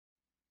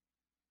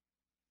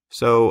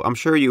So, I'm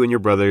sure you and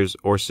your brothers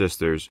or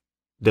sisters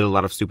did a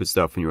lot of stupid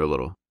stuff when you were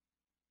little.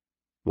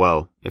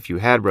 Well, if you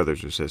had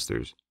brothers or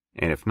sisters,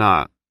 and if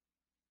not,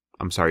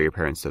 I'm sorry your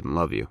parents didn't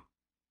love you.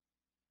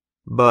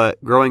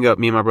 But growing up,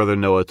 me and my brother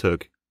Noah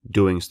took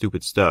doing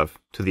stupid stuff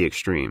to the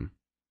extreme.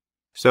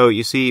 So,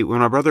 you see, when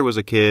my brother was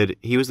a kid,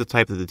 he was the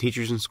type that the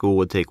teachers in school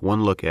would take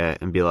one look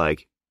at and be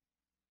like,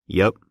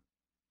 "Yep,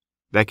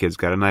 that kid's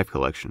got a knife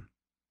collection."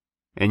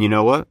 And you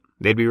know what?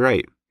 They'd be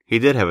right. He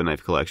did have a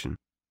knife collection.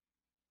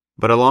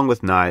 But along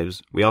with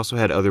knives, we also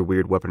had other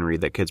weird weaponry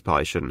that kids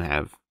probably shouldn't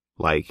have,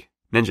 like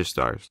ninja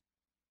stars.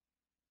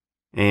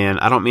 And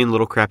I don't mean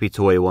little crappy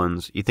toy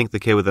ones. You think the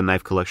kid with a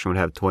knife collection would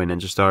have toy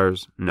ninja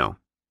stars? No.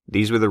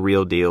 These were the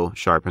real deal,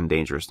 sharp and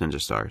dangerous ninja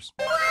stars.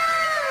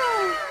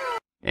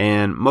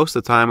 And most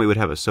of the time we would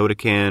have a soda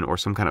can or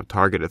some kind of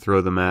target to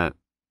throw them at.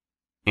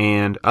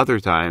 And other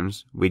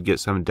times we'd get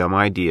some dumb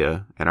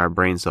idea and our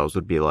brain cells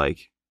would be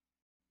like,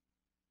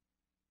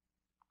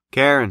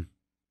 Karen,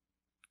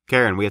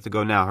 we have to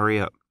go now, hurry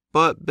up.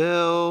 But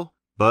Bill,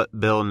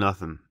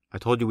 nothing. I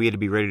told you we had to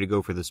be ready to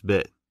go for this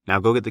bit. Now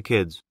go get the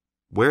kids.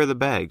 Where are the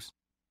bags?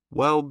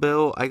 Well,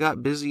 Bill, I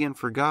got busy and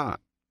forgot.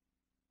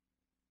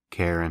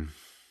 Karen.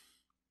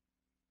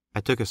 I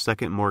took a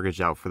second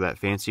mortgage out for that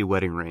fancy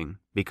wedding ring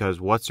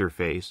because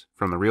What's-Her-Face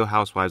from the Real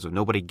Housewives of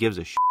Nobody Gives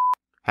a Shit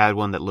had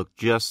one that looked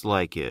just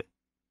like it.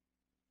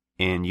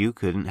 And you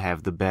couldn't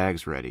have the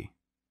bags ready.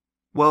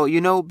 Well, you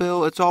know,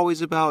 Bill, it's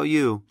always about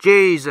you.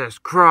 Jesus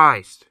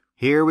Christ.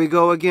 Here we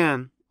go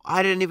again.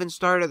 I didn't even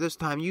start it this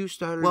time. You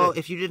started it. Well,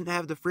 if you didn't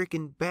have the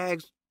freaking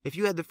bags, if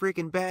you had the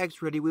freaking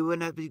bags ready, we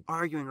wouldn't have to be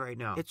arguing right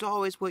now. It's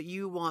always what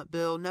you want,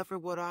 Bill, never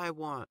what I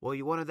want. Well,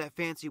 you wanted that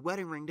fancy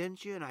wedding ring,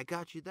 didn't you? And I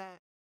got you that.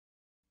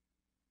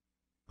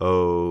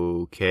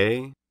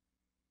 Okay.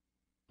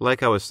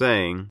 Like I was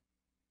saying,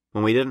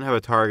 when we didn't have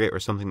a target or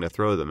something to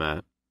throw them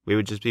at, we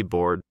would just be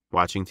bored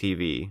watching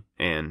TV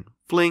and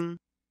fling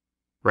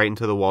right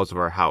into the walls of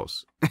our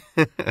house.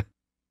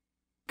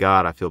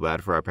 God, I feel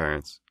bad for our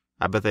parents.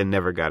 I bet they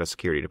never got a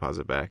security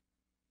deposit back.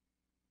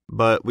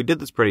 But we did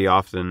this pretty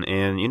often,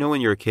 and you know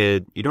when you're a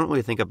kid, you don't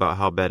really think about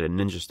how bad a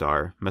ninja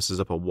star messes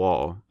up a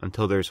wall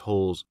until there's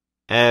holes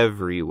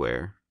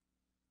everywhere.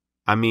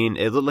 I mean,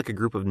 it looked like a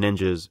group of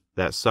ninjas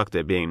that sucked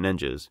at being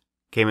ninjas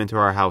came into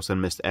our house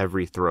and missed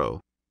every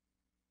throw.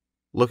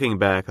 Looking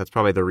back, that's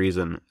probably the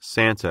reason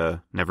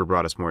Santa never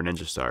brought us more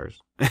ninja stars.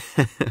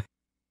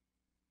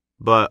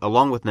 But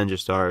along with ninja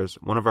stars,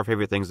 one of our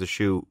favorite things to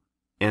shoot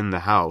in the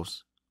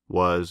house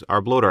was our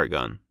blow dart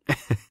gun.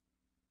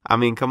 I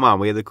mean, come on,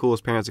 we had the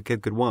coolest parents a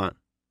kid could want.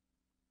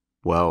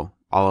 Well,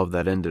 all of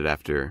that ended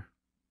after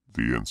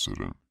the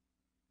incident.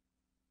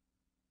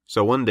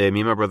 So one day,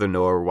 me and my brother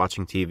Noah were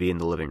watching TV in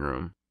the living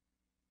room.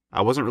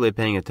 I wasn't really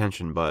paying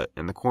attention, but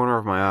in the corner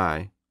of my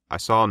eye, I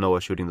saw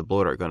Noah shooting the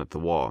blow dart gun at the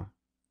wall.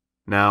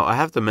 Now, I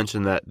have to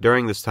mention that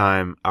during this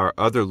time, our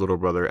other little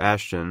brother,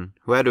 Ashton,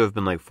 who had to have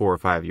been like 4 or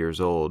 5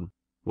 years old,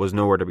 was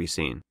nowhere to be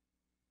seen.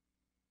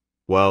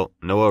 Well,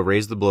 Noah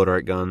raised the blow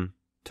dart gun,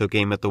 took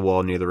aim at the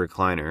wall near the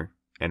recliner,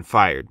 and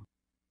fired.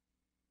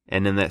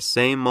 And in that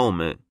same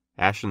moment,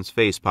 Ashton's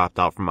face popped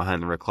out from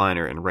behind the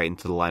recliner and right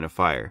into the line of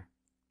fire.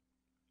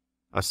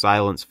 A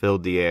silence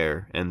filled the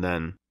air, and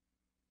then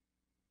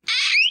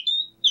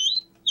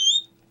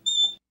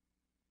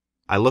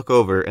I look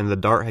over, and the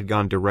dart had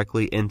gone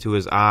directly into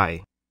his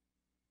eye.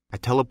 I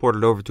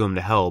teleported over to him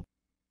to help.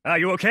 Are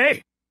you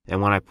okay?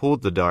 And when I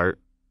pulled the dart,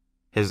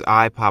 his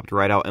eye popped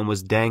right out and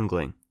was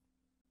dangling.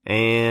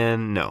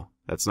 And no,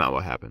 that's not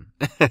what happened.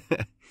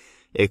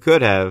 It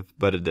could have,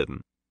 but it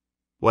didn't.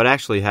 What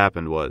actually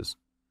happened was,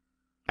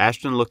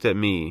 Ashton looked at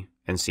me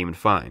and seemed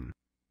fine.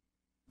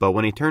 But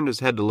when he turned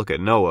his head to look at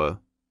Noah,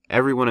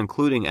 everyone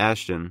including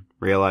Ashton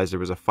realized there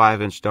was a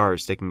 5-inch dart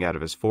sticking out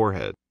of his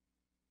forehead.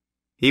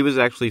 He was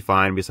actually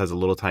fine besides a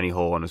little tiny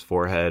hole on his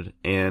forehead,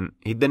 and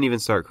he didn't even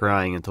start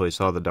crying until he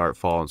saw the dart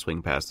fall and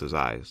swing past his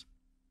eyes.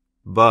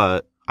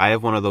 But I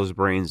have one of those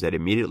brains that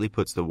immediately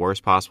puts the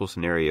worst possible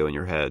scenario in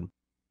your head.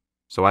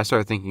 So I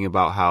started thinking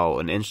about how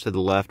an inch to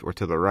the left or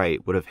to the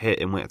right would have hit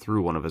and went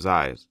through one of his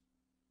eyes.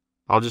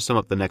 I'll just sum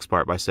up the next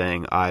part by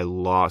saying I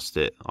lost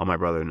it on my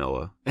brother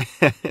Noah.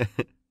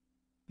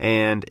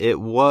 And it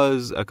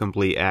was a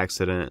complete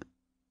accident.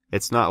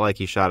 It's not like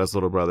he shot his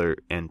little brother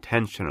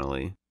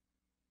intentionally.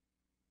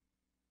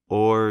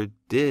 Or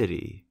did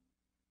he?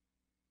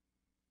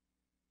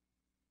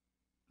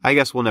 I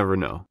guess we'll never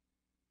know.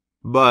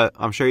 But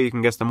I'm sure you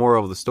can guess the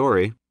moral of the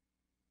story.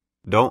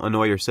 Don't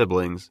annoy your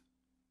siblings,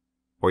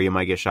 or you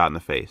might get shot in the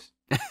face.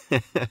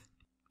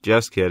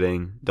 Just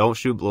kidding. Don't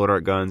shoot blow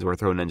dart guns or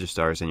throw ninja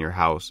stars in your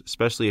house,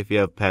 especially if you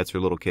have pets or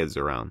little kids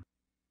around.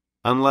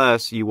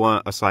 Unless you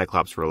want a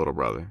Cyclops for a little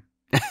brother.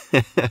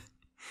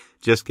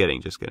 Just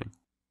kidding.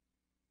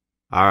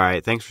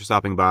 Alright, thanks for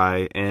stopping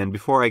by, and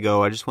before I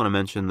go, I just want to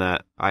mention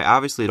that I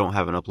obviously don't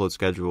have an upload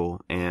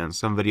schedule, and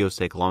some videos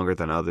take longer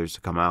than others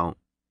to come out.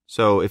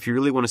 So if you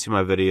really want to see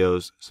my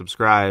videos,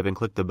 subscribe and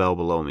click the bell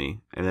below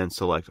me, and then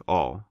select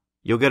all.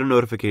 You'll get a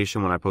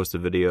notification when I post a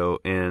video,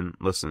 and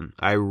listen,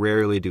 I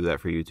rarely do that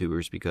for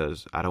YouTubers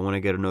because I don't want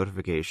to get a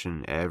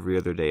notification every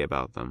other day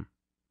about them.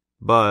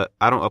 But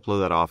I don't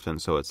upload that often,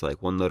 so it's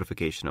like one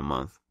notification a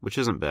month, which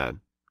isn't bad.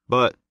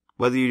 But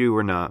whether you do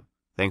or not,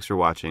 thanks for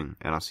watching,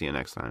 and I'll see you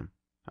next time.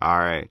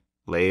 Alright,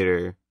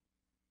 later.